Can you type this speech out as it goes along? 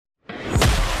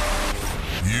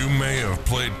You may have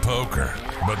played poker,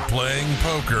 but playing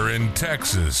poker in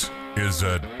Texas is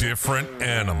a different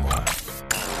animal.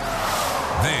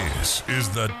 This is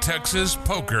the Texas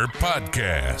Poker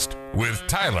Podcast with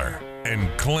Tyler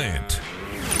and Clint.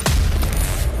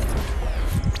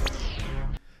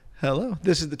 Hello,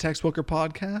 this is the Texas Poker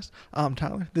Podcast. I'm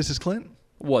Tyler. This is Clint.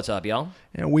 What's up, y'all?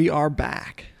 And we are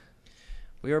back.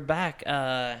 We are back.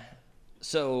 When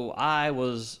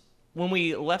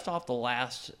we left off the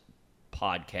last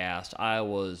podcast, I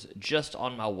was just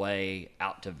on my way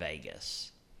out to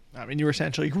Vegas. I mean, you were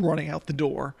essentially running out the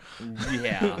door.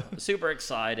 Yeah, super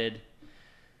excited.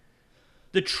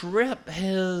 The trip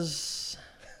I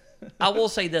will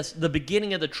say this, the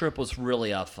beginning of the trip was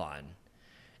really fun.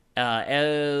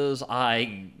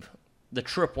 The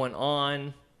trip went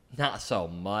on, not so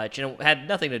much, and it had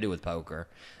nothing to do with poker,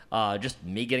 just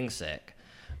me getting sick.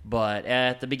 But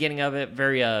at the beginning of it,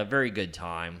 very good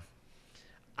time.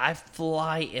 I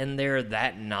fly in there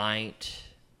that night,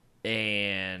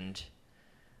 and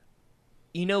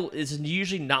it's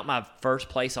usually not my first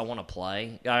place I want to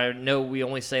play. I know we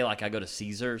only say I go to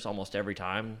Caesars almost every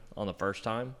time on the first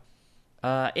time.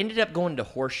 Ended up going to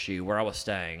Horseshoe where I was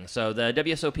staying. So the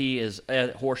WSOP is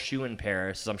at Horseshoe in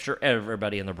Paris, as I'm sure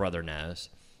everybody and their brother knows.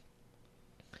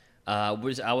 I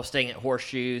was staying at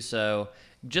Horseshoe, so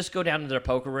just go down to their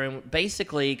poker room,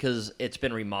 basically because it's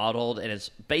been remodeled, and it's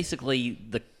basically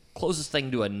the closest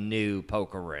thing to a new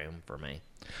poker room for me.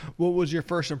 What was your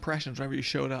first impressions whenever you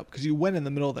showed up? Because you went in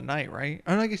the middle of the night, right?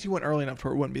 I guess you went early enough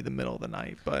where it wouldn't be the middle of the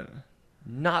night, but...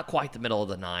 Not quite the middle of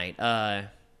the night.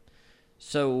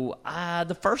 So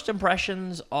the first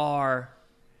impressions are...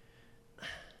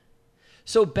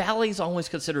 So Bally's always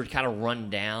considered kind of run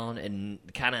down and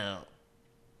kind of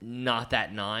not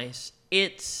that nice.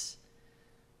 It's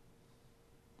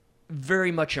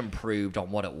very much improved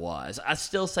on what it was. I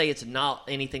still say it's not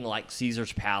anything like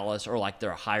Caesar's Palace or like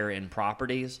their higher end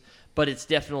properties, but it's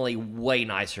definitely way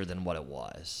nicer than what it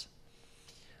was.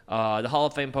 The Hall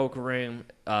of Fame poker room,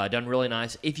 done really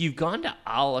nice. If you've gone to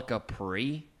Isle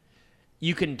Capri,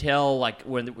 you can tell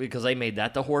because they made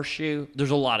that the Horseshoe,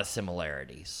 there's a lot of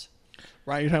similarities.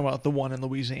 Right, you're talking about the one in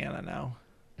Louisiana now.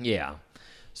 Yeah.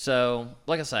 So,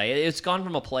 like I say, it's gone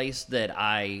from a place that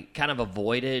I kind of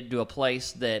avoided to a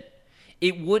place that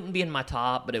it wouldn't be in my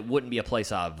top, but it wouldn't be a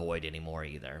place I avoid anymore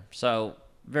either. So,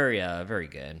 very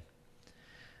good.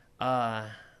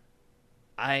 I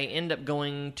end up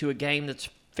going to a game that's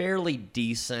fairly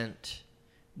decent.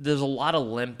 There's a lot of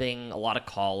limping, a lot of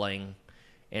calling,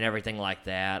 and everything like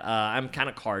that. I'm kind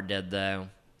of card dead, though.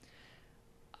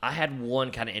 I had one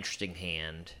kind of interesting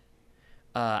hand.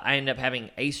 I ended up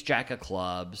having ace-jack of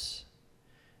clubs.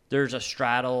 There's a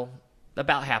straddle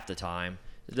about half the time.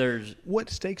 What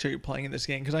stakes are you playing in this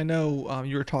game? Because I know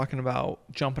you were talking about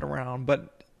jumping around,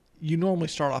 but you normally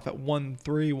start off at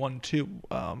 1-3,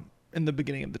 1-2 in the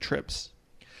beginning of the trips.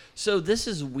 So this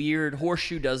is weird.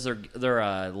 Horseshoe does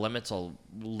their limits a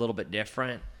little bit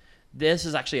different. This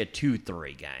is actually a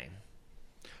 2-3 game.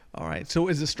 All right. So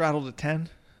is the straddle to 10?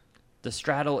 The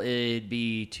straddle, it'd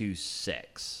be to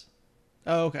 6.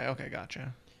 Oh, okay,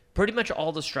 gotcha. Pretty much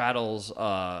all the straddles,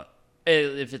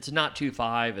 if it's not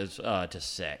 2-5, is to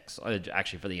 6.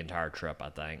 Actually, for the entire trip, I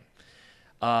think.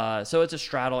 So it's a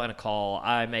straddle and a call.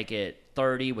 I make it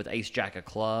 30 with ace-jack of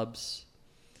clubs.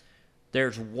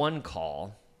 There's one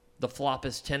call. The flop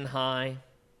is 10 high.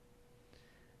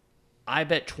 I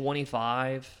bet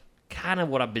 25. Kind of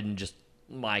what I've been just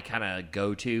my kind of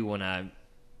go-to when I'm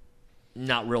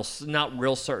not real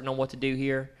certain on what to do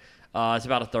here. It's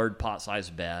about a third pot size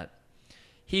bet.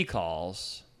 He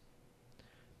calls.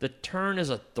 The turn is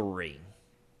a 3.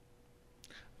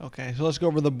 Okay, so let's go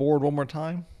over the board one more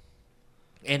time.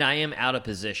 And I am out of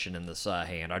position in this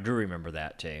hand. I do remember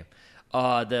that too.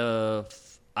 I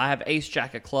have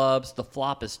ace-jack of clubs. The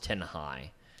flop is 10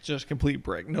 high. Just complete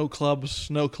break. No clubs,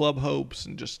 no club hopes,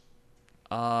 and just...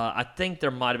 I think there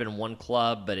might have been one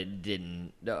club, but it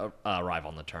didn't arrive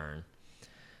on the turn.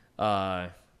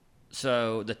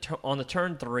 So on the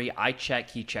turn 3, I check,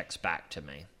 he checks back to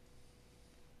me.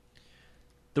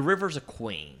 The river's a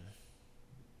queen.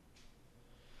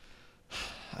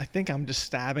 I think I'm just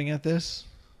stabbing at this.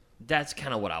 That's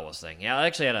kind of what I was thinking. I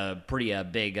actually had a pretty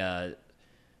big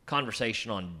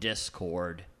conversation on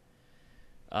Discord,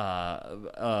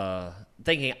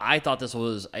 thinking I thought this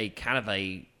was a kind of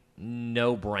a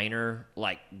no-brainer,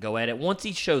 go at it. Once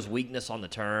he shows weakness on the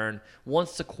turn,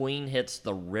 once the queen hits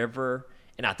the river,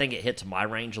 and I think it hits my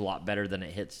range a lot better than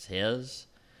it hits his,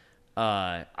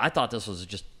 I thought this was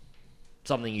just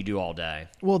something you do all day.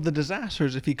 Well, the disaster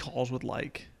is if he calls with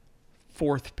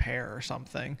fourth pair or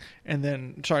something, and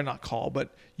then not call,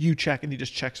 but you check and he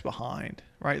just checks behind,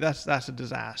 right? That's a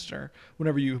disaster.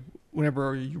 Whenever you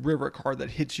river a card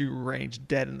that hits you range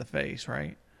dead in the face,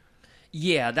 right?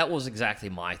 Yeah, that was exactly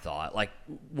my thought. Like,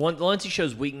 once he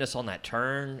shows weakness on that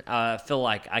turn, I feel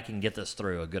like I can get this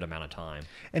through a good amount of time.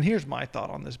 And here's my thought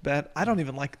on this bet. I don't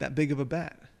even like that big of a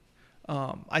bet.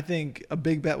 I think a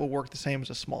big bet will work the same as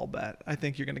a small bet. I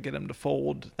think you're going to get him to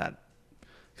fold that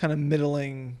kind of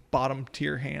middling bottom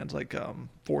tier hands, like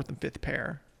fourth and fifth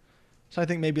pair. So I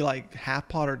think maybe like half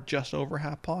pot or just over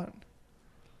half pot.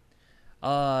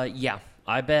 Yeah,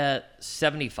 I bet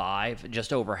 75,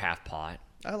 just over half pot.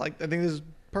 I think this is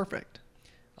perfect.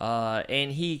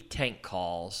 And he tank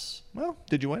calls. Well,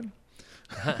 did you win?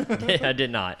 I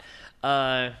did not.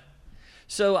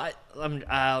 So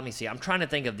let me see. I'm trying to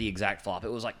think of the exact flop.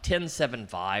 It was like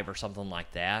 10-7-5 or something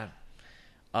like that.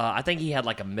 I think he had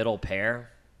like a middle pair.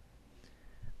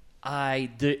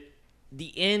 The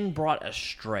end brought a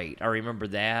straight. I remember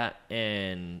that,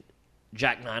 and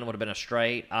Jack 9 would have been a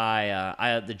straight. I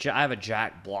have a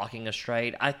Jack blocking a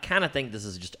straight. I kind of think this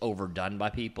is just overdone by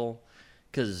people,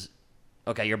 because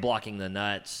okay, you're blocking the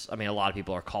nuts. I mean, a lot of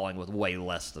people are calling with way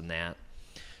less than that.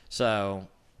 So,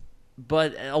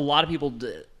 but a lot of people,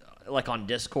 like on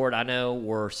Discord, I know,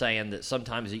 were saying that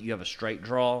sometimes you have a straight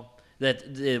draw, that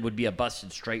it would be a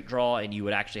busted straight draw, and you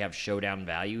would actually have showdown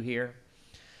value here.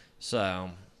 So,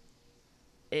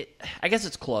 I guess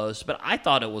it's close, but I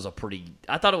thought it was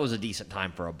a decent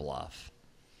time for a bluff.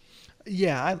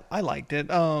 Yeah, I liked it.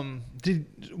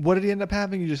 What did he end up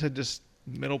having? You just said just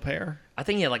middle pair? I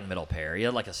think he had like middle pair. He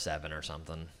had like a 7 or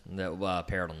something that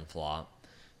paired on the flop.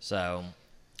 So,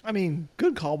 I mean,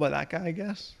 good call by that guy, I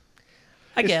guess.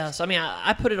 I guess. I mean,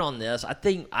 I put it on this. I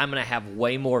think I'm going to have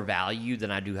way more value than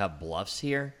I do have bluffs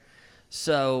here.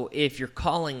 So if you're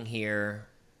calling here,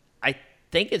 I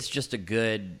think it's just a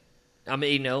good... I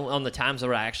mean, on the times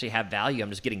where I actually have value,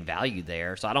 I'm just getting value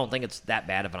there. So I don't think it's that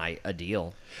bad of a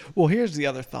deal. Well, here's the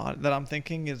other thought that I'm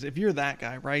thinking is, if you're that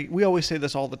guy, right? We always say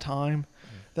this all the time,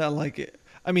 that like,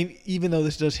 I mean, even though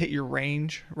this does hit your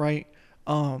range, right?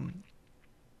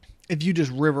 If you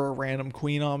just river a random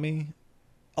queen on me,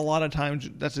 a lot of times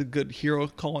that's a good hero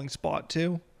calling spot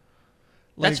too.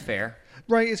 That's fair.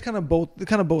 Right, it's kind of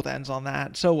both ends on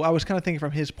that. So I was kind of thinking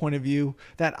from his point of view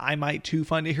that I might too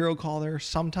find a hero call there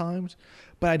sometimes,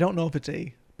 but I don't know if it's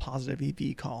a positive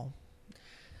EV call.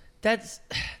 That's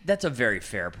a very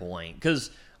fair point,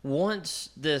 because once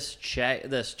this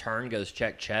turn goes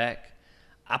check,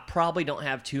 I probably don't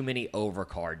have too many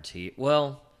overcards here.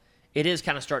 Well, it is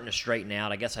kind of starting to straighten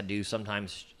out. I guess I do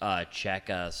sometimes check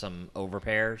some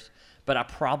overpairs, but I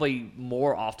probably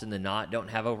more often than not don't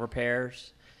have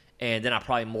overpairs. And then I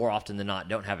probably more often than not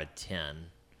don't have a 10.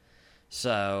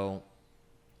 So,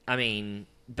 I mean,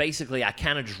 basically I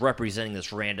kind of just representing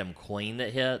this random queen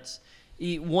that hits.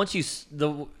 I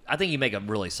think you make a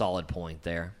really solid point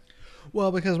there.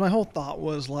 Well, because my whole thought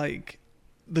was like,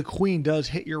 the queen does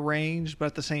hit your range, but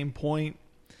at the same point,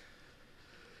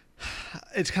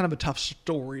 it's kind of a tough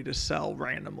story to sell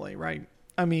randomly, right?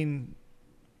 I mean,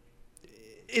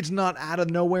 it's not out of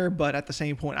nowhere, but at the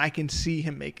same point, I can see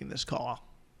him making this call.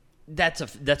 That's a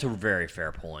very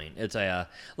fair point. It's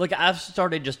look, I've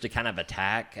started just to kind of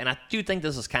attack, and I do think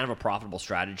this is kind of a profitable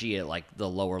strategy at like the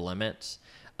lower limits.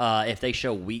 If they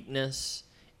show weakness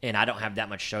and I don't have that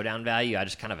much showdown value, I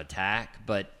just kind of attack.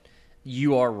 But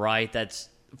you are right. That's,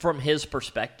 from his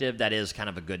perspective, that is kind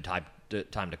of a good time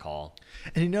to call.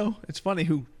 And it's funny,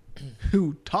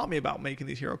 who taught me about making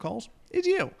these hero calls is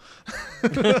you.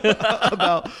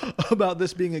 about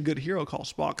this being a good hero call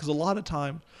spot, because a lot of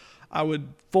time I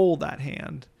would fold that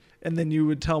hand, and then you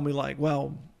would tell me like,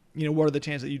 well, what are the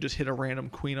chances that you just hit a random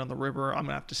queen on the river? I'm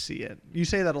gonna have to see it. You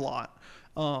say that a lot,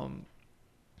 and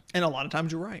a lot of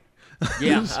times you're right.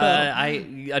 Yeah, So,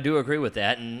 I do agree with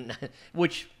that, and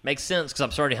which makes sense,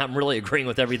 because I'm really agreeing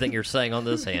with everything you're saying on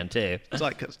this hand too. It's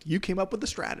like, because you came up with the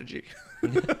strategy,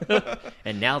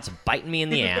 and now it's biting me in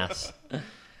the ass.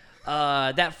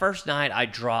 That first night I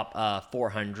dropped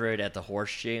 400 at the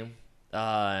horseshoe.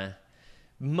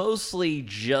 Mostly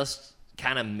just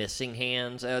kind of missing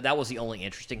hands. That was the only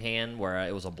interesting hand where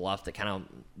it was a bluff that kind of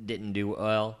didn't do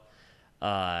well.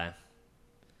 I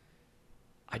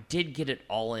did get it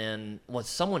all in with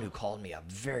someone who called me a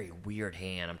very weird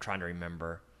hand. I'm trying to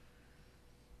remember.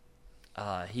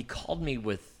 He called me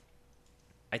with,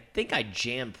 I think I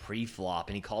jammed pre-flop,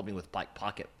 and he called me with like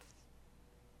pocket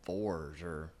fours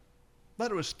or... I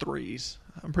thought it was threes.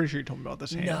 I'm pretty sure you told me about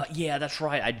this hand. No, yeah, that's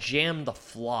right. I jammed the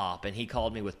flop, and he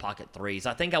called me with pocket threes.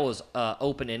 I think I was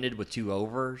open-ended with 2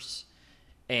 overs,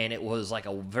 and it was like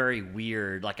a very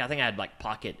weird. Like I think I had like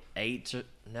pocket eights.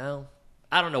 No,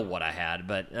 I don't know what I had,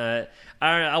 but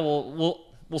I will.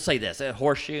 We'll say this: a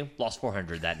horseshoe lost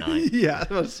 400 that night. Yeah,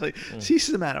 I was like, see,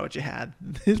 no matter what you had,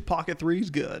 his pocket three's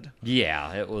good.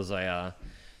 Yeah, it was a.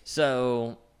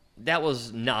 So that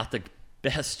was not the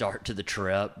best start to the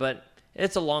trip, but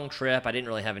it's a long trip. I didn't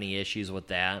really have any issues with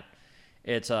that.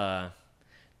 It's the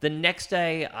next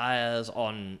day I was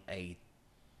on a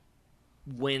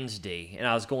Wednesday, and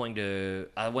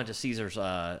I went to Caesars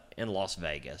in Las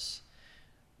Vegas.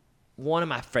 One of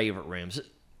my favorite rooms.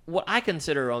 What I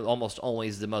consider almost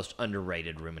always the most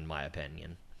underrated room in my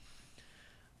opinion.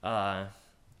 I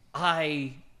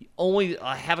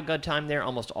have a good time there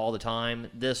almost all the time.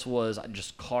 This was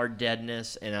just card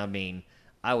deadness, and I mean,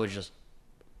 I was just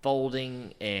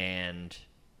folding and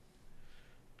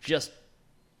just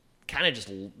kind of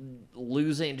just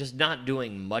losing, just not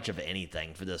doing much of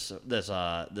anything for this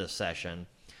session.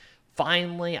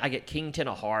 Finally, I get King 10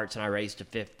 of hearts, and I raise to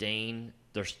 15.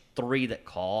 There's 3 that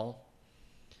call.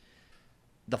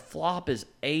 The flop is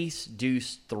ace,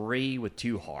 deuce, 3 with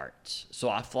 2 hearts. So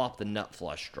I flop the nut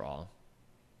flush draw.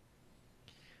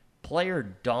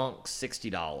 Player donks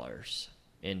 $60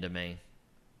 into me.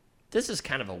 This is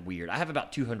kind of a weird. I have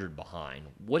about 200 behind.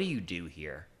 What do you do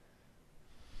here?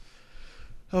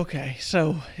 Okay,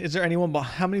 so is there anyone?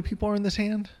 How many people are in this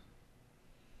hand?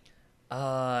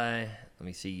 Let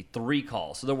me see. 3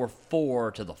 calls. So there were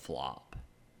 4 to the flop.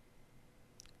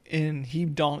 And he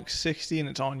donks 60, and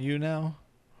it's on you now.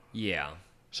 Yeah.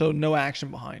 So no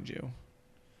action behind you.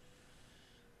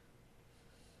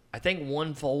 I think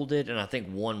 1 folded, and I think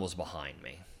 1 was behind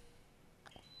me.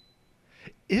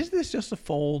 Is this just a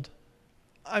fold?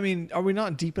 I mean, are we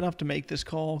not deep enough to make this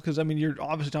call? Because, I mean, you're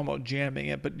obviously talking about jamming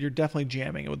it, but you're definitely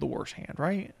jamming it with the worst hand,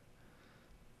 right?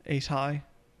 Ace high?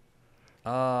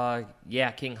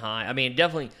 Yeah, king high. I mean,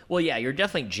 definitely. Well, yeah, you're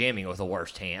definitely jamming with the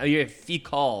worst hand. If he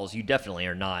calls, you definitely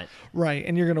are not. Right,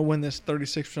 and you're going to win this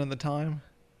 36% of the time?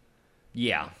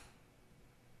 Yeah.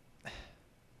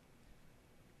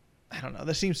 I don't know.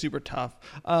 This seems super tough.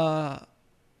 I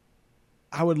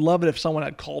would love it if someone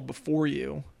had called before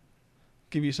you,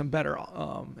 give you some better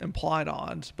implied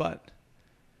odds, but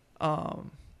I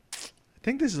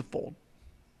think this is a fold.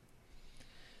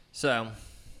 So,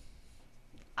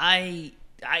 I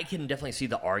can definitely see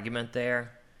the argument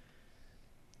there.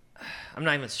 I'm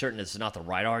not even certain this is not the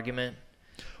right argument.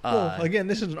 Well, again,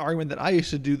 this is an argument that I used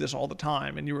to do this all the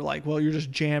time, and you were like, well, you're just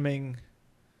jamming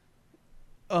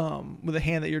with a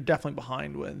hand that you're definitely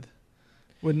behind with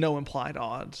no implied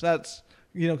odds. That's,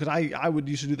 because I would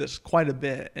used to do this quite a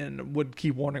bit and would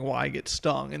keep wondering why I get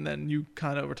stung, and then you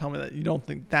kind of were telling me that you don't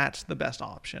think that's the best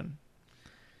option.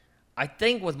 I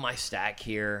think with my stack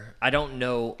here, I don't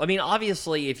know. I mean,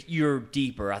 obviously, if you're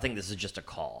deeper, I think this is just a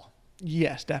call.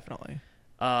 Yes, definitely.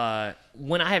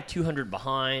 When I have 200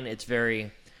 behind, it's very...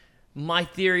 My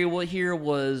theory here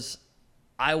was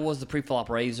I was the pre-flop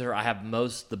raiser. I have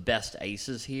the best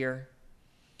aces here.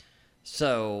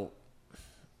 So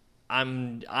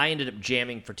I ended up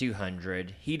jamming for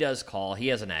 200. He does call. He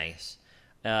has an ace.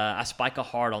 I spike a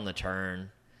heart on the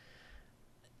turn.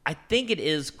 I think it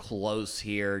is close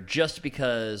here just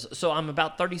because... So I'm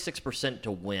about 36%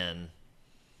 to win.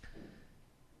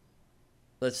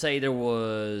 Let's say there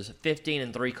was 15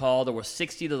 and 3 call. There was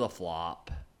 60 to the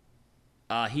flop.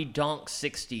 He donked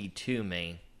 60 to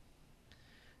me.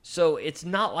 So it's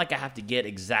not like I have to get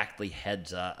exactly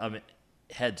heads up,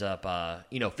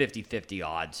 50-50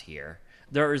 odds here.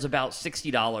 There is about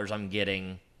 $60 I'm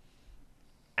getting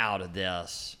out of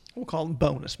this. We'll call them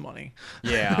bonus money.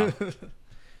 Yeah.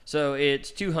 So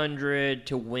it's 200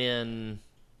 to win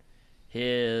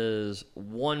his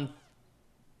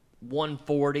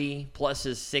 140 plus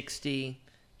his 60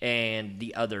 and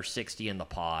the other 60 in the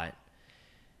pot.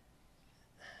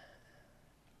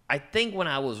 I think when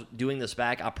I was doing this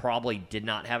back, I probably did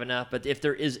not have enough. But if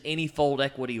there is any fold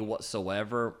equity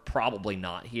whatsoever, probably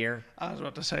not here. I was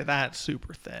about to say that's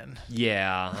super thin.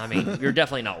 Yeah, I mean, you're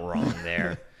definitely not wrong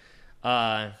there.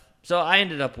 So I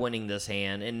ended up winning this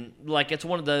hand. And, it's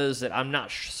one of those that I'm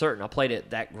not certain I played it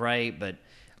that great. But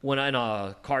when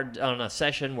on a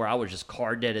session where I was just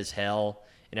card dead as hell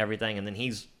and everything, and then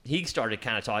he started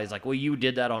kind of talking. He's like, well, you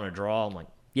did that on a draw. I'm like,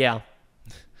 yeah.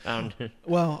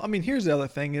 Well, I mean, here's the other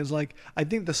thing is I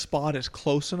think the spot is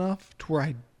close enough to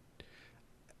where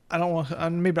I don't want to,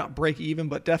 maybe not break even,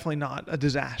 but definitely not a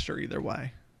disaster either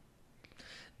way.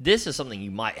 This is something you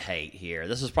might hate here.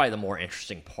 This is probably the more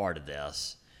interesting part of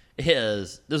this.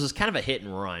 This is kind of a hit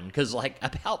and run because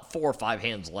about 4 or 5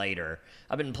 hands later,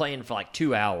 I've been playing for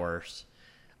 2 hours.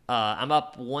 I'm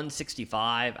up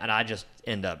 165 and I just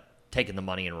end up taking the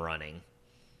money and running.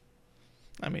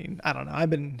 I mean, I don't know. I've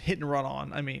been hit and run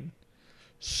on. I mean,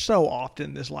 so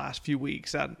often this last few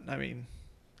weeks that I mean,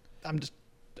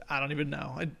 I don't even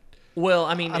know. Well,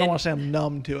 I mean, I don't want to say I'm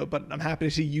numb to it, but I'm happy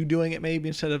to see you doing it maybe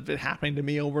instead of it happening to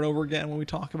me over and over again when we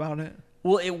talk about it.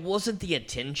 Well, it wasn't the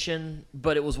intention,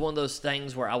 but it was one of those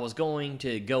things where I was going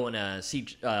to go and see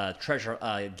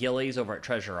Gillies over at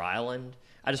Treasure Island.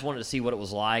 I just wanted to see what it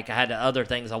was like. I had other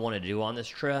things I wanted to do on this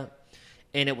trip,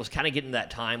 and it was kind of getting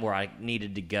that time where I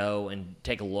needed to go and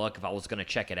take a look if I was going to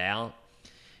check it out.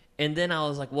 And then I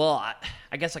was like, well,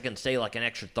 I guess I can stay like an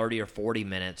extra 30 or 40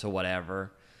 minutes or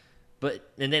whatever.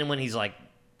 And then when he's like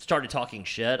started talking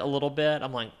shit a little bit,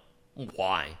 I'm like,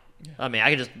 why? Yeah. I mean, I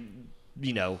could just,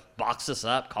 box this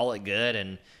up, call it good,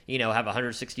 and, have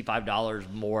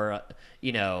 $165 more,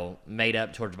 made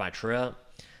up towards my trip.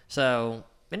 So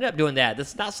ended up doing that.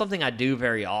 That's not something I do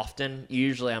very often.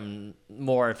 Usually I'm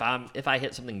more, if I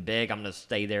hit something big, I'm going to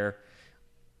stay there,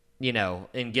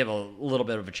 and give a little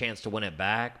bit of a chance to win it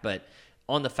back. But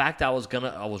on the fact I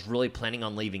was really planning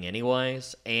on leaving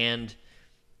anyways, and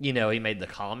he made the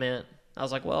comment, I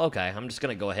was like, well, okay, I'm just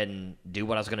going to go ahead and do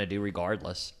what I was going to do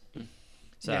regardless.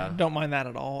 So yeah, don't mind that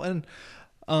at all. And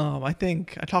I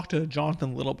think I talked to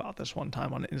Jonathan Little about this one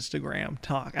time on Instagram,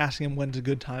 asking him when's a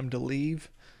good time to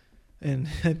leave. And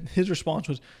his response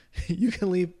was, you can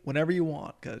leave whenever you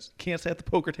want because you can't stay at the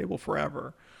poker table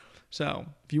forever. So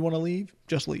if you want to leave,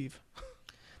 just leave.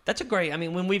 That's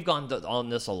when we've gone on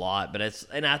this a lot, but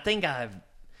I think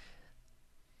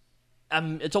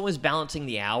it's always balancing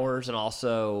the hours and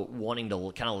also wanting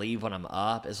to kind of leave when I'm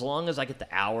up. As long as I get the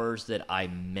hours that I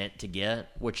meant to get,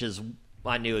 which is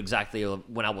I knew exactly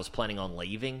when I was planning on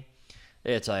leaving.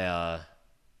 I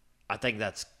think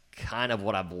that's kind of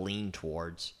what I've leaned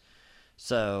towards.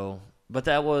 So, but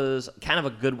that was kind of a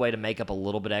good way to make up a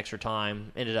little bit extra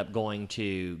time. Ended up going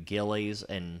to Gillies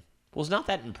and was not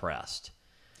that impressed.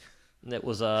 It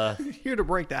was here to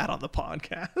break that on the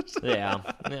podcast. Yeah,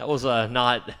 it was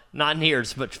not near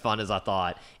as much fun as I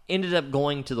thought. Ended up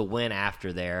going to the Win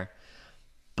after there,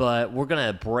 but we're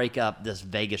gonna break up this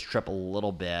Vegas trip a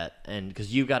little bit, and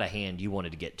because you got a hand you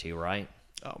wanted to get to, right?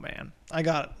 Oh man, I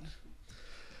got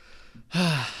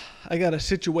a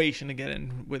situation to get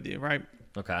in with you, right?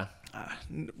 Okay.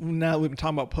 Now that we've been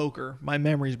talking about poker, my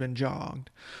memory's been jogged,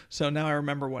 so now I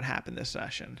remember what happened this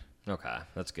session. Okay,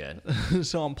 that's good.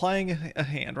 So I'm playing a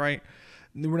hand, right?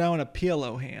 We're now in a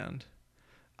PLO hand.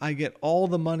 I get all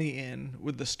the money in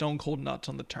with the stone cold nuts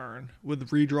on the turn, with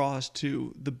redraws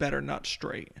to the better nut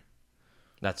straight.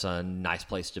 That's a nice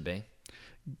place to be.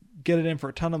 Get it in for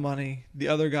a ton of money. The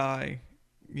other guy,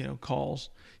 calls.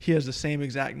 He has the same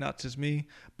exact nuts as me,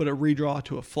 but a redraw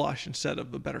to a flush instead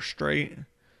of the better straight.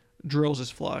 Drills his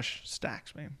flush,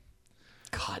 stacks me.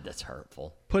 God, that's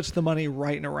hurtful. Puts the money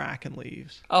right in a rack and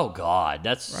leaves. Oh, God,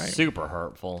 that's right. Super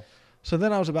hurtful. So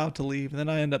then I was about to leave, and then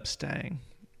I end up staying.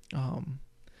 So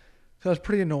I was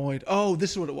pretty annoyed. Oh,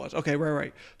 this is what it was. Okay,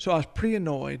 right. So I was pretty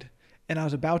annoyed, and I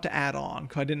was about to add on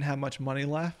because I didn't have much money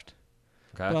left.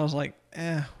 Okay. But I was like,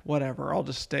 whatever. I'll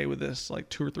just stay with this, like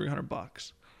 $200 or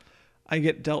 $300. I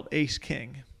get dealt ace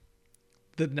king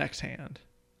the next hand.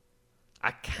 I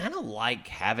kind of like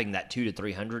having that 200 to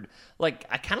 300. Like,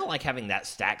 I kind of like having that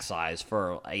stack size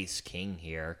for ace king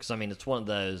here. Because, it's one of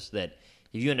those that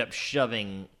if you end up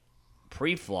shoving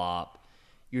pre-flop,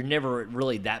 you're never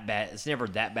really that bad. It's never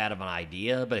that bad of an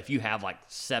idea. But if you have like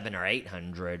 700 or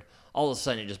 800, all of a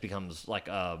sudden it just becomes like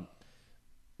a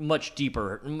much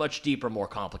deeper, more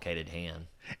complicated hand.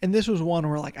 And this was one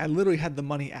where like I literally had the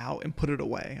money out and put it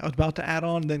away. I was about to add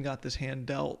on, then got this hand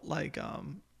dealt like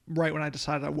right when I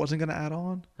decided I wasn't going to add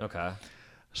on. Okay.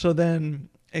 So then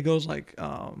it goes like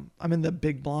I'm in the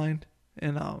big blind,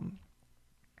 and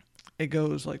it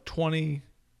goes like 20.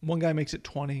 One guy makes it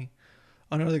 20.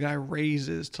 Another guy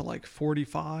raises to like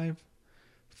 45,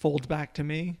 folds back to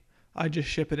me. I just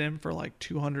ship it in for like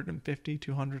 250,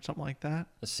 200, something like that.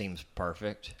 This seems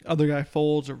perfect. Other guy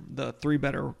folds, or the three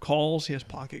better calls. He has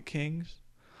pocket kings.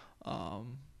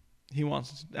 He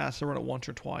asks to run it once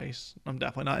or twice. I'm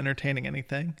definitely not entertaining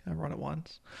anything. I run it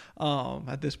once.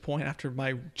 At this point, after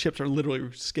my chips are literally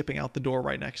skipping out the door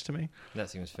right next to me. That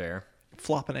seems fair.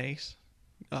 Flop an ace.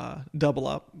 Double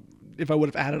up. If I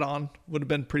would have added on, would have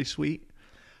been pretty sweet.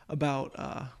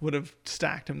 Would have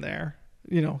stacked him there.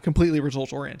 Completely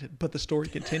results oriented. But the story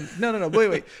continues. No,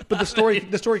 wait. But the story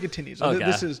continues. Okay.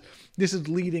 This is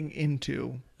leading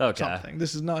into okay. something.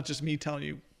 This is not just me telling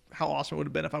you how awesome it would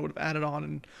have been if I would have added on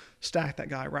and stacked that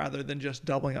guy rather than just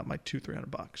doubling up my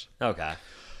 $200-$300. Okay.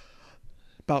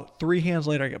 About 3 hands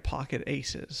later, I get pocket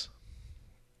aces.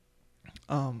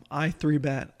 I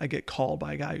 3-bet. I get called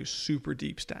by a guy who's super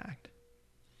deep stacked.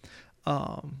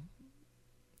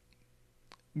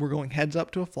 we're going heads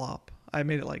up to a flop. I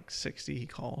made it like 60, he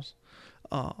calls.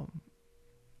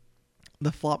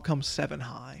 The flop comes 7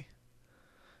 high.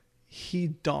 He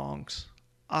donks.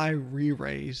 I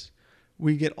re-raise.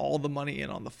 We get all the money in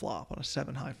on the flop on a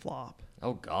 7 high flop.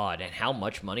 Oh God! And how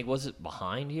much money was it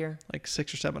behind here? Like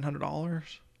 $600 or $700.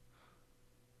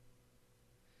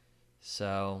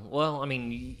 So, well, I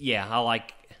mean, yeah, I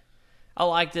like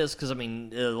this because I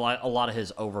mean, a lot of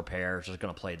his overpairs are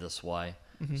going to play this way.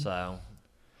 Mm-hmm. So,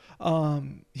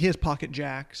 He has pocket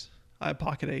jacks. I have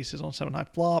pocket aces on 7 high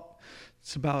flop.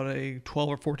 It's about a $1,200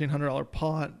 or $1,400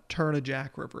 pot. Turn a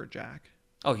jack, river a jack.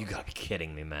 oh, you got to be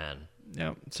kidding me, man!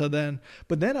 Yeah.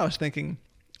 But then I was thinking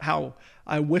how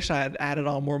I wish I had added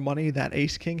on more money that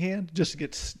ace king hand just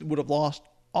would have lost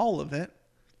all of it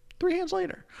 3 hands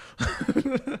later.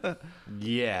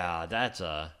 Yeah,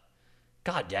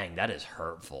 God dang, that is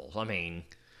hurtful. I mean,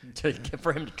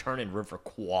 for him to turn in river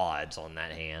quads on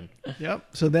that hand.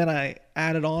 Yep. So then I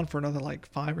added on for another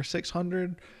like 500 or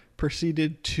 600.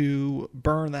 Proceeded to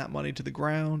burn that money to the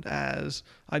ground as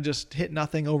I just hit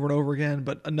nothing over and over again,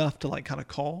 but enough to like kind of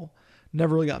call.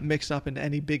 Never really got mixed up into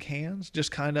any big hands.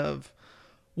 Just kind of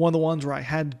one of the ones where I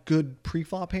had good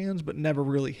pre-flop hands, but never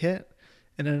really hit,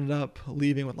 and ended up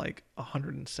leaving with like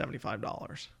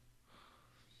 $175.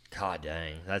 God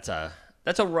dang, that's a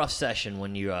rough session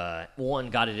when you one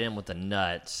got it in with the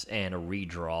nuts and a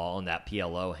redraw on that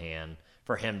PLO hand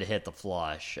for him to hit the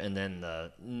flush, and then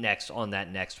the next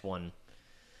one.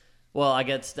 Well, I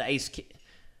guess the ace.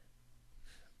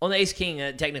 On the ace king,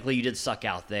 technically you did suck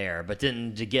out there, but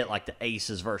then to get like the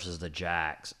aces versus the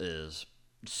jacks is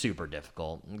super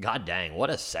difficult. God dang,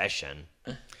 what a session!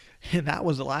 And that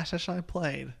was the last session I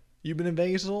played. You've been in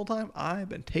Vegas the whole time? I've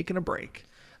been taking a break.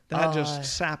 That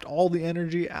just sapped all the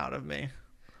energy out of me.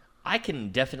 I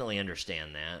can definitely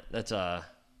understand that.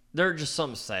 There are just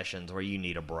some sessions where you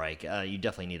need a break. You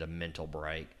definitely need a mental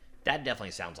break. That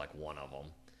definitely sounds like one of them.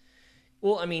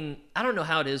 Well, I mean, I don't know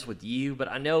how it is with you, but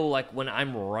I know like when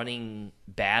I'm running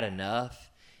bad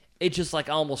enough, it's just like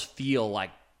I almost feel like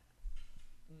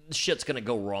shit's going to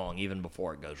go wrong even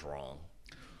before it goes wrong.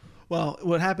 Well,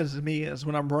 what happens to me is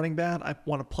when I'm running bad, I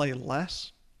want to play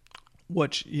less,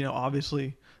 which,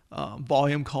 obviously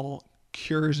volume call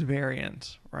cures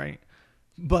variance, right?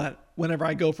 But whenever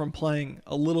I go from playing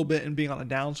a little bit and being on a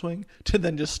downswing to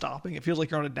then just stopping, it feels like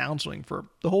you're on a downswing for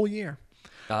the whole year.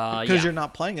 Because you're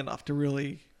not playing enough to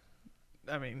really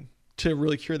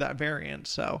cure that variance.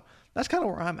 So that's kind of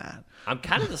where I'm at. I'm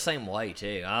kind of the same way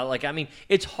too.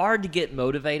 It's hard to get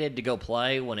motivated to go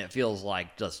play when it feels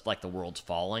like just like the world's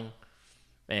falling.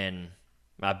 And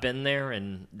I've been there,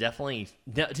 and definitely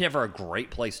never a great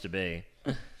place to be.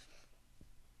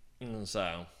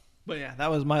 So, but yeah, that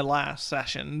was my last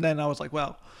session. Then I was like,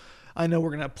 well, I know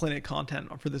we're gonna have plenty of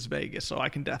content for this Vegas, so I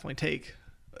can definitely take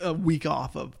a week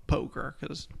off of poker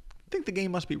because I think the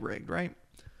game must be rigged, right?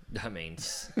 I mean,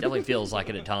 definitely feels like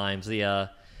it at times.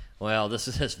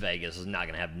 This Vegas is not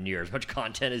going to have near as much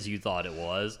content as you thought it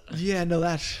was. Yeah, no,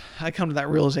 I come to that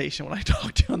realization when I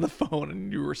talked to you on the phone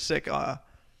and you were sick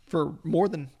for more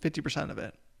than 50% of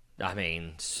it. I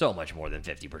mean, so much more than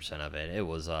 50% of it. It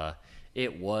was a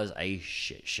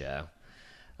shit show.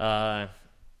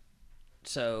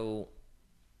 So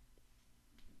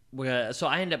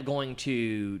I ended up going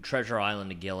to Treasure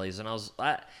Island to Gillies, and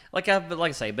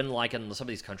I've been liking some of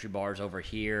these country bars over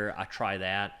here. I try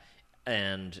that,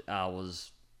 and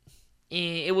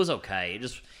it was okay.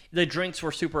 The drinks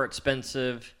were super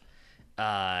expensive,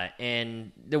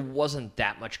 and there wasn't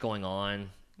that much going on.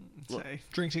 Say,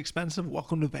 drinks expensive.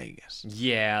 Welcome to Vegas.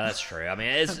 Yeah, that's true. I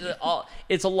mean,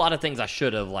 it's a lot of things I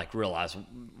should have realized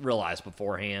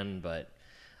beforehand, but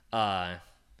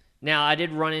now I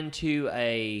did run into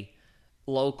a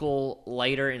local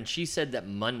later, and she said that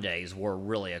Mondays were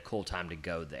really a cool time to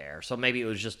go there. So maybe it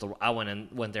was just I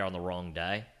went there on the wrong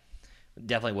day.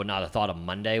 Definitely would not have thought a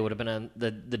Monday would have been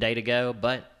the day to go,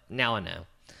 but now I know.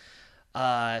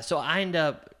 So I end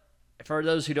up, for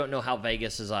those who don't know how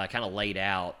Vegas is kind of laid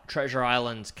out, Treasure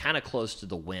Island's kind of close to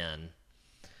the Wynn.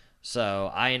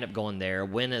 So I end up going there.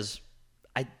 Wynn is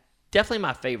definitely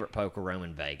my favorite poker room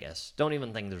in Vegas. Don't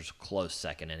even think there's a close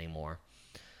second anymore.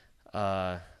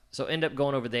 So end up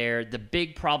going over there. The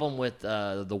big problem with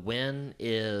the Wynn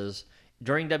is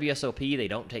during WSOP, they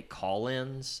don't take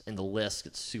call-ins, and the list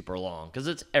gets super long because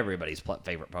it's everybody's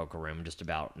favorite poker room just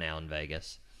about now in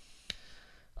Vegas.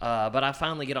 But I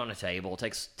finally get on a table.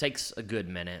 It takes a good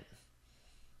minute.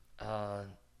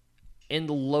 In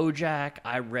the low jack,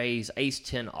 I raise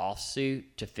ace-10 offsuit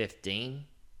to 15.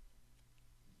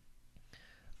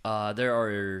 There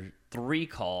are 3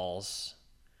 calls.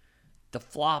 The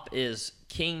flop is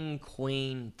king,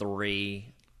 queen,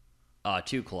 3.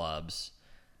 two clubs.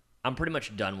 I'm pretty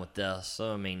much done with this.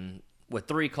 So, I mean, with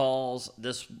 3 calls,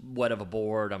 this wet of a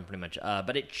board, I'm pretty much,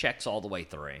 but it checks all the way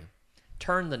through.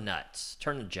 Turn the nuts.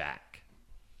 Turn the jack.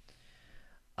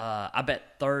 I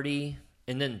bet 30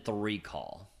 and then 3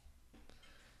 call.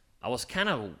 I was kind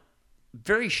of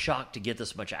very shocked to get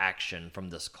this much action from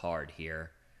this card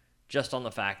here. Just on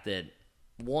the fact that,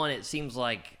 one, it seems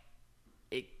like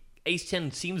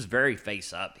Ace-10 seems very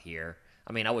face up here.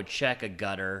 I mean, I would check a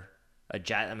gutter.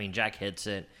 Jack hits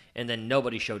it, and then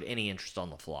nobody showed any interest on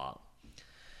the flop.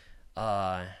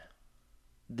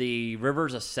 The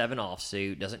river's a 7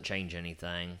 offsuit, doesn't change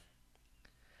anything.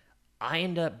 I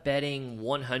end up betting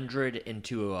 100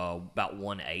 into about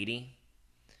 180,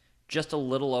 just a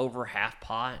little over half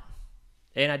pot,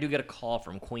 and I do get a call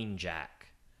from Queen Jack.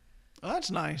 Oh,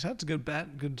 that's nice. That's a good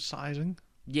bet, good sizing.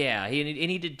 Yeah,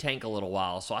 he did tank a little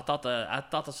while, so I thought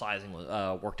the sizing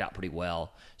worked out pretty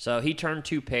well. So he turned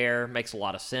 2 pair, makes a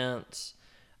lot of sense,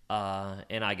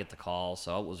 and I get the call.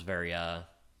 So it was very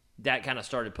that kind of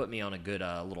started putting me on a good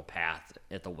little path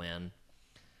at the win.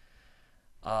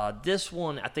 This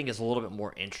one I think is a little bit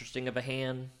more interesting of a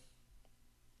hand.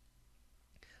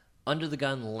 Under the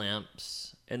gun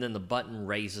limps, and then the button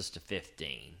raises to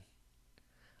 15.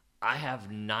 I have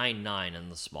 9-9 in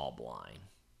the small blind.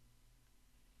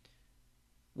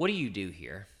 What do you do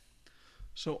here?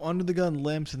 So under the gun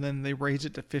limps, and then they raise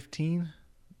it to 15?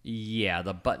 Yeah,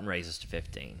 the button raises to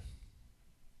 15.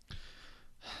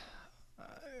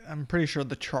 I'm pretty sure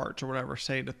the charts or whatever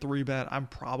say to 3-bet. I'm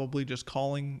probably just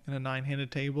calling in a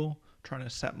 9-handed table, trying to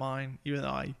set mine, even though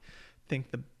I think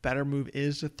the better move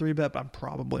is to 3-bet, but I'm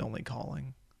probably only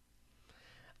calling.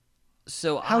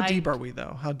 So How deep are we,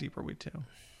 though? How deep are we, too?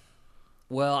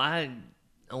 Well, I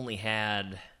only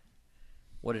had...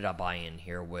 What did I buy in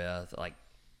here with? Like,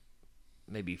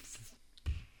 maybe,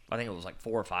 I think it was like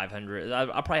 400 or 500. I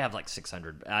probably have like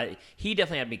 600. He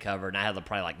definitely had me covered, and I had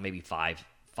probably like maybe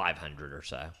 500 or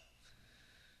so.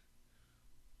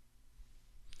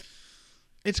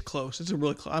 It's close. It's a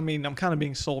really close. I mean, I'm kind of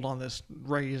being sold on this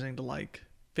raising to like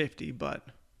 50, but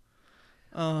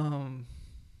I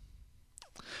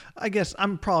guess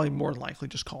I'm probably more than likely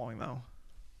just calling, though.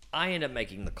 I end up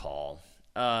making the call.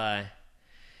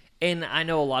 And I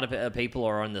know a lot of people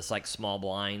are on this like small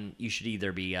blind. You should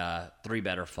either be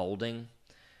 3-bet or folding.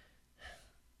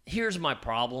 Here's my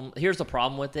problem. Here's the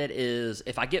problem with it is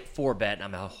if I get 4-bet and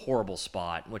I'm in a horrible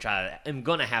spot, which I am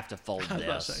going to have to fold I was this.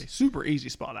 about to say, super easy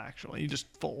spot, actually. You just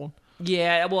fold.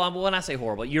 Yeah, well, when I say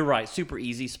horrible, you're right. Super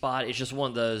easy spot. It's just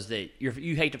one of those that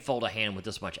you hate to fold a hand with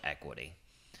this much equity,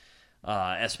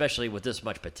 especially with this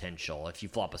much potential if you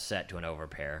flop a set to an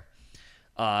overpair.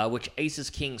 Which aces,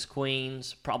 kings,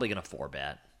 queens, probably going to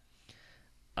 4-bet.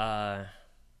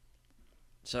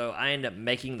 So I end up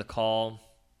making the call.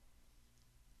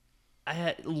 I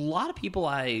had a lot of people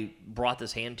I brought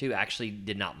this hand to actually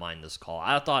did not mind this call.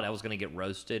 I thought I was going to get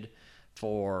roasted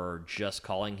for just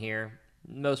calling here.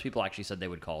 Most people actually said they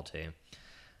would call too.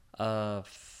 The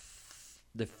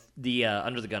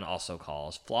under the gun also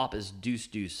calls. Flop is deuce,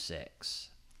 deuce, 6.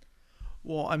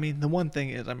 Well, I mean, the one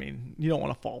thing is, I mean, you don't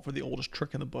want to fall for the oldest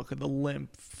trick in the book of the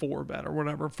limp 4-bet or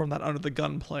whatever from that under the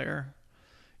gun player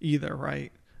either,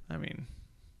 right? I mean,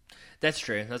 that's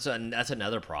true. That's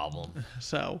another problem.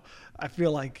 So I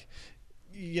feel like,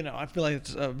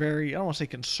 it's a very, I don't want to say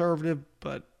conservative,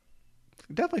 but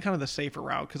definitely kind of the safer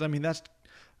route because, I mean, that's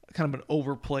kind of an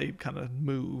overplayed kind of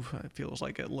move, it feels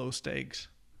like, at low stakes.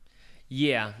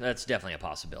 Yeah, that's definitely a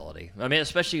possibility. I mean,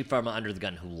 especially from under the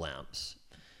gun who limps.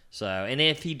 So, and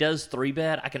if he does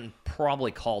 3-bet, I can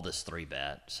probably call this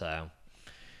 3-bet. So,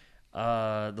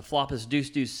 the flop is deuce,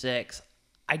 deuce, 6.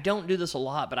 I don't do this a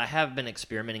lot, but I have been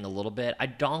experimenting a little bit. I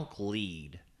donk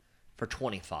lead for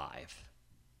 25.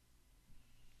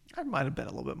 I might have bet a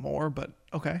little bit more, but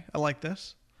okay, I like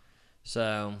this.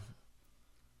 So,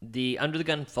 the under the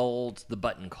gun folds, the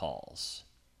button calls.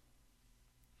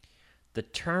 The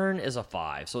turn is a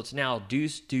 5, so it's now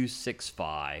deuce, deuce, 6,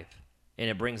 5. And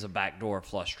it brings a backdoor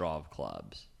flush draw of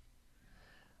clubs.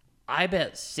 I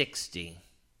bet 60,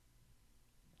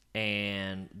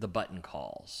 and the button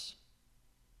calls.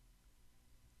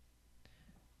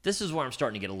 This is where I'm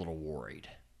starting to get a little worried.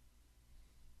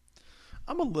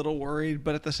 I'm a little worried,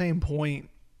 but at the same point,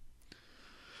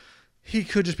 he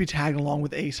could just be tagging along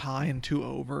with ace high and 2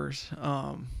 overs.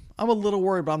 I'm a little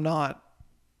worried, but I'm not.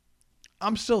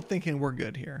 I'm still thinking we're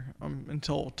good here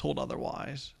until told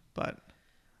otherwise, but...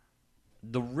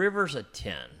 The river's a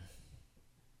 10.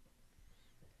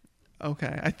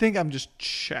 Okay. I think I'm just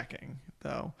checking,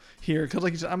 though, here. Because,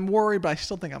 like you said, I'm worried, but I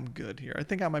still think I'm good here. I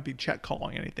think I might be check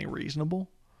calling anything reasonable.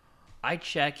 I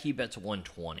check. He bets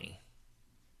 120.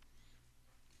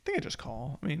 think I just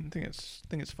call. I mean, I think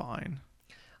it's fine.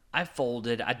 I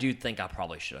folded. I do think I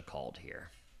probably should have called here.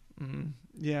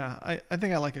 Yeah, I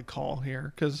think I like a call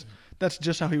here because that's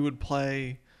just how he would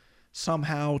play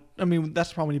somehow. I mean,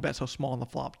 that's probably when you bet so small on the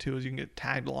flop too, is you can get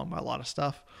tagged along by a lot of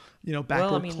stuff. You know,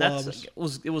 backdoor clubs.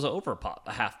 It was over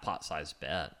a half pot size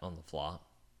bet on the flop.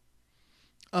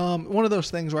 One of those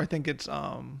things where I think it's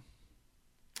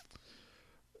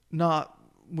not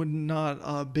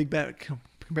big bet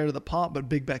compared to the pot, but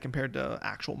big bet compared to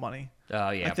actual money.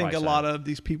 Oh yeah, I think a lot of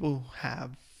these people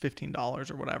have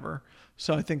 $15 or whatever,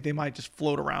 so I think they might just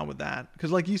float around with that.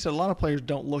 Because, like you said, a lot of players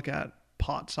don't look at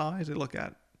pot size; they look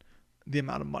at the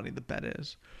amount of money the bet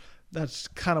is. That's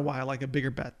kind of why I like a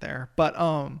bigger bet there. But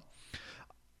I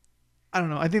don't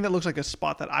know. I think that looks like a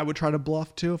spot that I would try to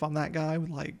bluff too if I'm that guy with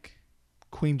like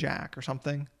Queen Jack or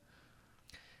something.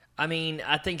 I mean,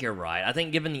 I think you're right. I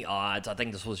think given the odds, I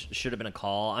think should have been a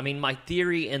call. I mean, my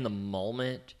theory in the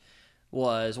moment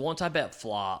was once I bet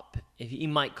flop, if he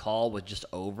might call with just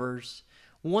overs.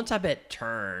 Once I bet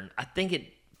turn, I think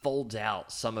it folds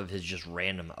out some of his just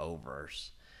random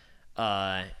overs.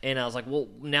 And I was like, well,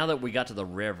 now that we got to the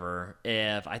river,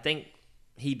 if I think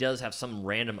he does have some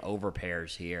random over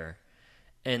pairs here,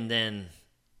 and then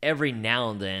every now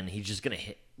and then he's just going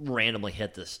to randomly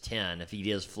hit this 10 if he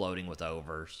is floating with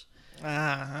overs.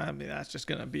 I mean, that's just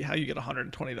going to be how you get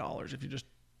 $120 if you just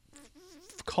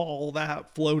call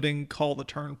that floating, call the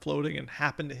turn floating, and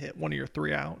happen to hit one of your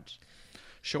 3 outs.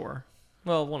 Sure.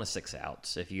 Well, 1 of 6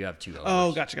 outs if you have 2 overs.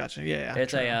 Oh, gotcha. Yeah.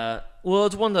 It's true.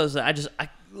 It's one of those that I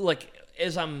like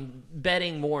as I'm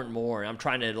betting more and more, I'm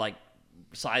trying to like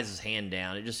size his hand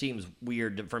down. It just seems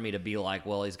weird for me to be like,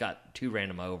 well, he's got 2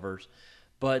 random overs.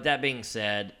 But that being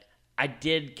said, I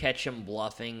did catch him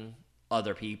bluffing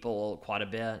other people quite a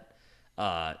bit.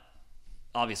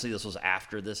 Obviously, this was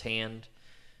after this hand.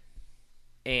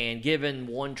 And given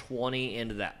 120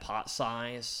 into that pot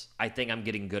size, I think I'm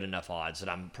getting good enough odds that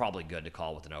I'm probably good to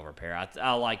call with an overpair.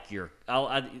 I like your.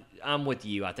 I'm with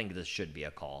you. I think this should be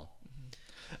a call.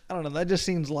 I don't know. That just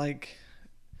seems like,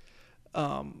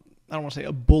 I don't want to say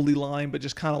a bully line, but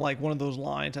just kind of like one of those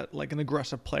lines that like an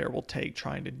aggressive player will take,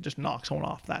 trying to just knock someone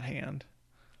off that hand.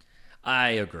 I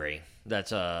agree.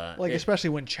 That's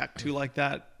especially when check two like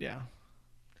that. Yeah.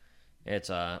 It's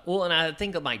well, and I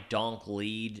think that my donk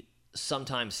lead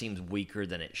sometimes seems weaker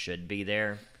than it should be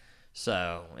there.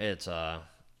 So it's I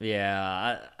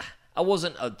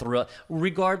wasn't a thrill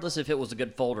regardless if it was a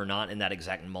good fold or not in that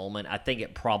exact moment. I think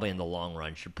it probably in the long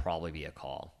run should probably be a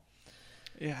call.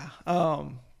 Yeah.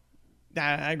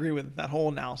 I agree with that whole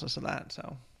analysis of that.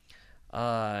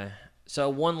 So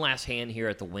one last hand here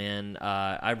at the win.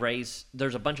 I raise.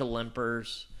 There's a bunch of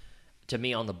limpers to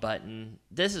me on the button.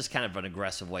 This is kind of an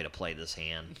aggressive way to play this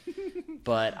hand.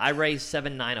 But I raised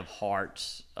 7-9 of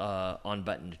hearts on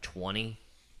button to 20.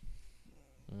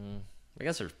 I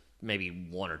guess there's maybe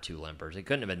 1 or 2 limpers. It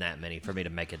couldn't have been that many for me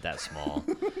to make it that small.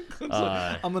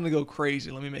 I'm going to go crazy.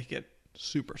 Let me make it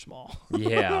super small.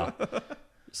 Yeah.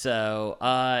 So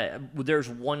there's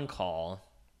one call.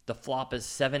 The flop is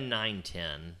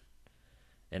 7-9-10.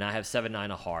 And I have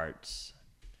 7-9 of hearts.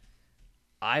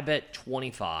 I bet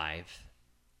 25.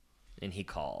 And he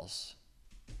calls.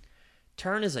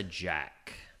 Turn is a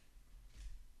jack.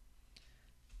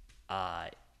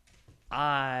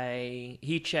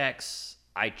 He checks.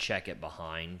 I check it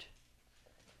behind.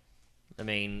 I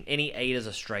mean, any 8 is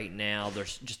a straight now.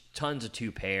 There's just tons of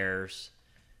 2 pairs.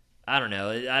 I don't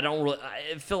know.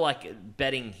 I feel like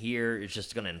betting here is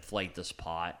just going to inflate this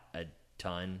pot a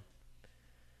ton.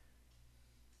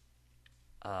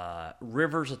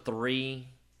 River's a 3.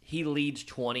 He leads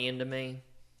 20 into me.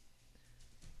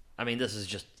 I mean, this is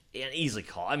just an easy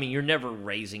call. I mean, you're never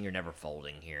raising, you're never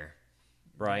folding here,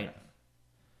 right?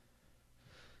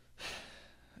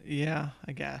 Yeah,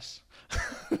 I guess.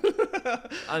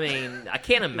 I mean, I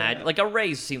can't imagine. Like, a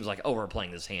raise seems like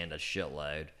overplaying this hand a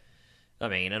shitload. I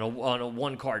mean, on a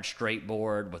 1-card straight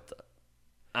board with,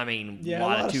 a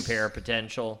lot of 2-pair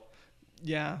potential.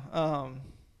 Yeah.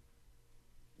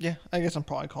 Yeah, I guess I'm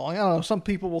probably calling. I don't know. Some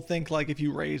people will think like if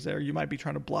you raise there, you might be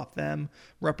trying to bluff them,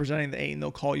 representing the 8, and they'll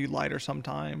call you lighter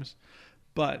sometimes.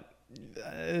 But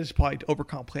it's probably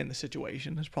overcomplicating the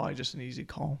situation. It's probably just an easy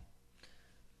call.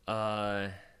 Yeah,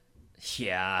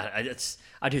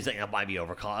 I do think that might be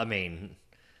overcall. I mean,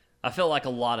 I feel like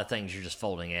a lot of things you're just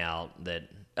folding out that,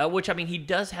 which I mean, he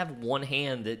does have one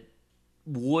hand that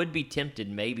would be tempted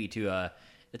maybe to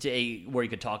where he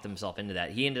could talk himself into that.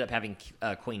 He ended up having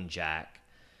Queen Jack.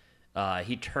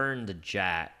 He turned the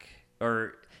jack,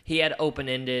 or he had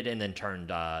open-ended and then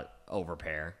turned over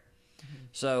pair. Mm-hmm.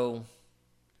 So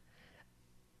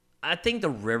I think the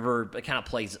river kind of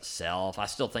plays itself. I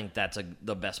still think that's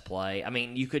the best play. I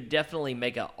mean, you could definitely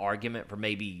make an argument for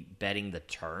maybe betting the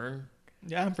turn.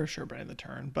 Yeah, I'm for sure betting the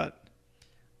turn, but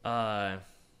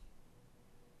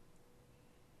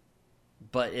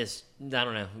it's, I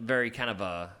don't know, very kind of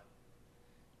a...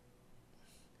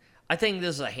 I think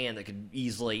this is a hand that could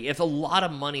easily, if a lot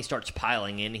of money starts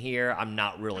piling in here, I'm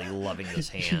not really loving this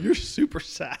hand. You're super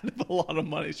sad if a lot of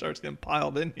money starts getting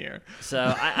piled in here.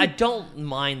 So I don't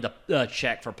mind the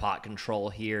check for pot control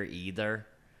here either.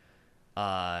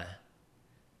 I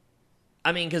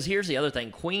mean, because here's the other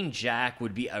thing. Queen Jack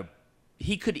would be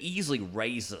he could easily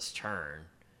raise this turn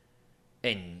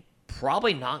and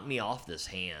probably knock me off this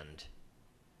hand.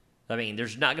 I mean,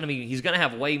 he's going to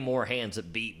have way more hands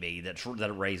that beat me that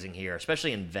are raising here,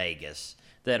 especially in Vegas,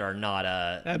 that are not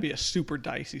That'd be a super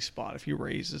dicey spot if he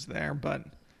raises there, but...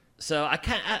 So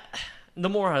the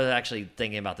more I was actually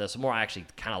thinking about this, the more I actually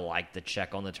kind of like the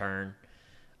check on the turn.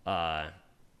 But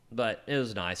it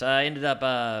was nice. I ended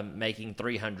up making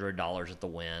 $300 at the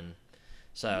win.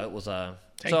 So it was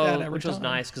which was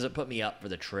nice because it put me up for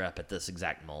the trip at this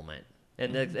exact moment.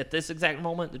 And at this exact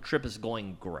moment, the trip is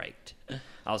going great.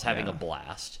 I was having a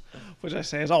blast. Which I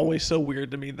say is always so weird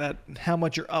to me, that how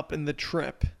much you're up in the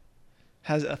trip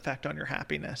has an effect on your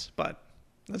happiness. But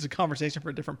that's a conversation for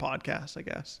a different podcast, I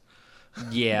guess.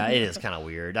 Yeah, it is kind of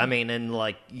weird. I mean, and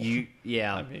like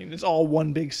yeah. I mean, it's all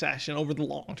one big session over the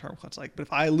long term. It's like, but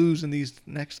if I lose in these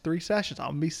next 3 sessions, I'm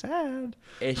gonna be sad.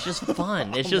 It's just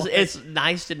fun. It's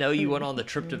nice to know you went on the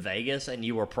trip to Vegas and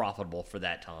you were profitable for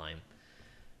that time.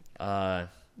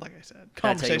 Like I said,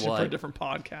 conversation for a different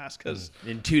podcast. Because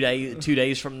in 2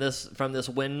 days from this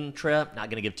win trip, not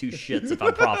gonna give 2 shits if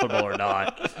I'm profitable or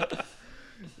not.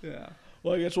 Yeah.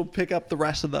 Well, I guess we'll pick up the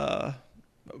rest of the.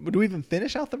 Do we even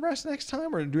finish out the rest next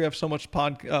time, or do we have so much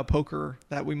poker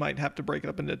that we might have to break it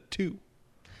up into 2?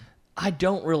 I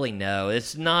don't really know.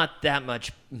 It's not that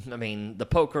much. I mean, the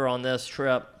poker on this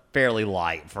trip fairly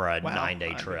light for a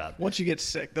 9-day trip. Once you get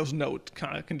sick, those notes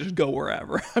kind of can just go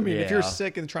wherever. I mean, if you're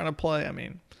sick and trying to play, I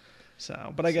mean,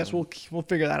 but I guess we'll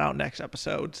figure that out next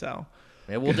episode. So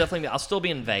yeah, we'll definitely. I'll still be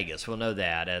in Vegas. We'll know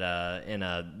that in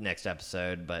a next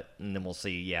episode, and then we'll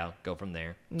see. Yeah, go from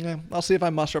there. Yeah, I'll see if I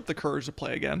muster up the courage to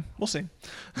play again. We'll see.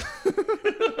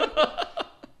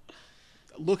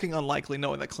 Looking unlikely,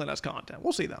 knowing that Clint has content.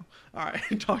 We'll see though. All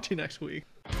right, talk to you next week.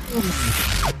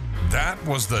 That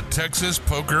was the Texas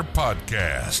Poker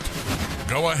Podcast.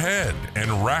 Go ahead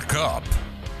and rack up,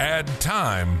 add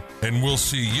time, and we'll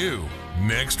see you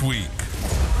next week.